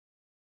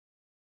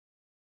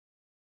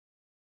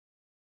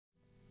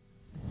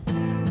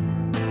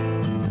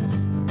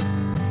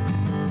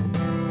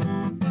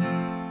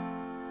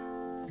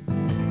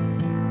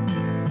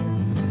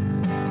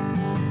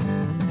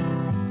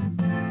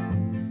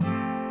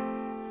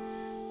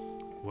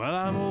Well,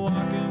 I'm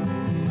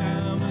walking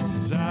down the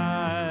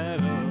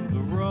side of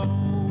the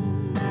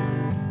road,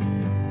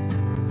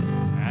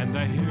 and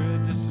I hear a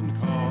distant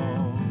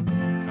call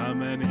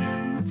coming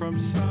in from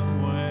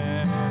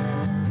somewhere,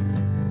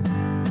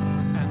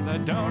 and I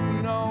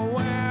don't know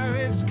where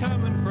it's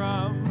coming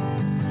from,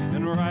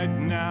 and right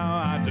now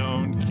I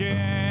don't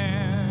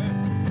care.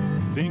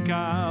 Think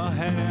I'll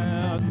head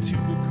out to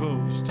the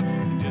coast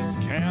and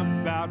just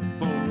camp out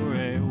for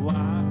a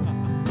while.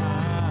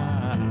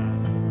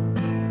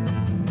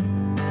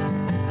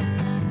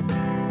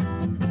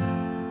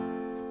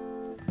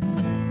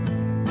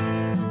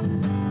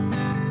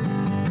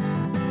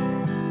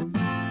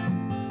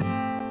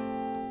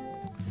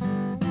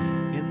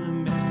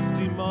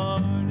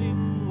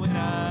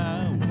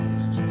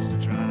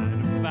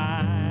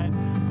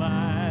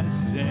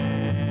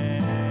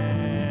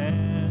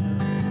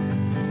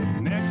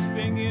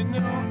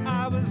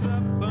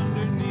 Up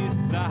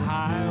underneath the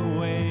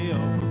highway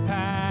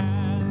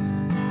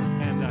overpass,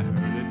 and I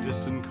heard a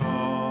distant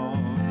call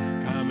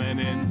coming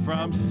in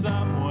from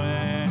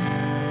somewhere.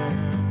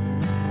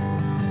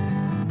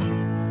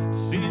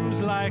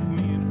 Seems like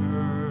me and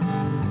her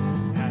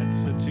had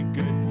such a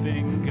good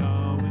thing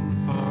going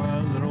for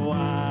a little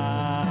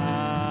while.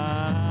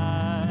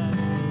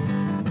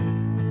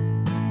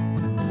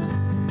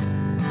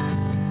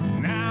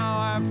 Now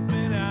I've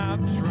been out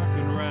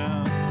trucking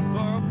around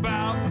for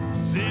about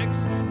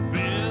 6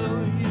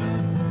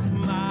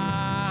 billion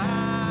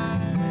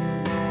miles.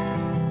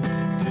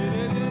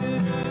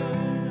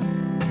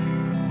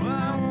 Well,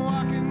 I'm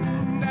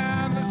walking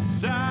down the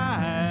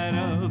side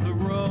of the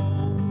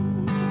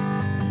road,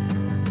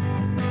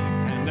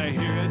 and I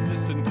hear a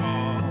distant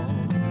call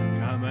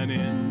coming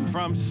in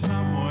from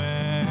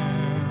somewhere,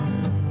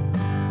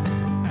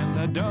 and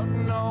I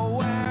don't know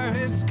where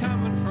it's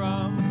coming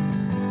from,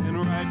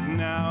 and right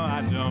now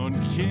I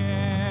don't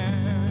care.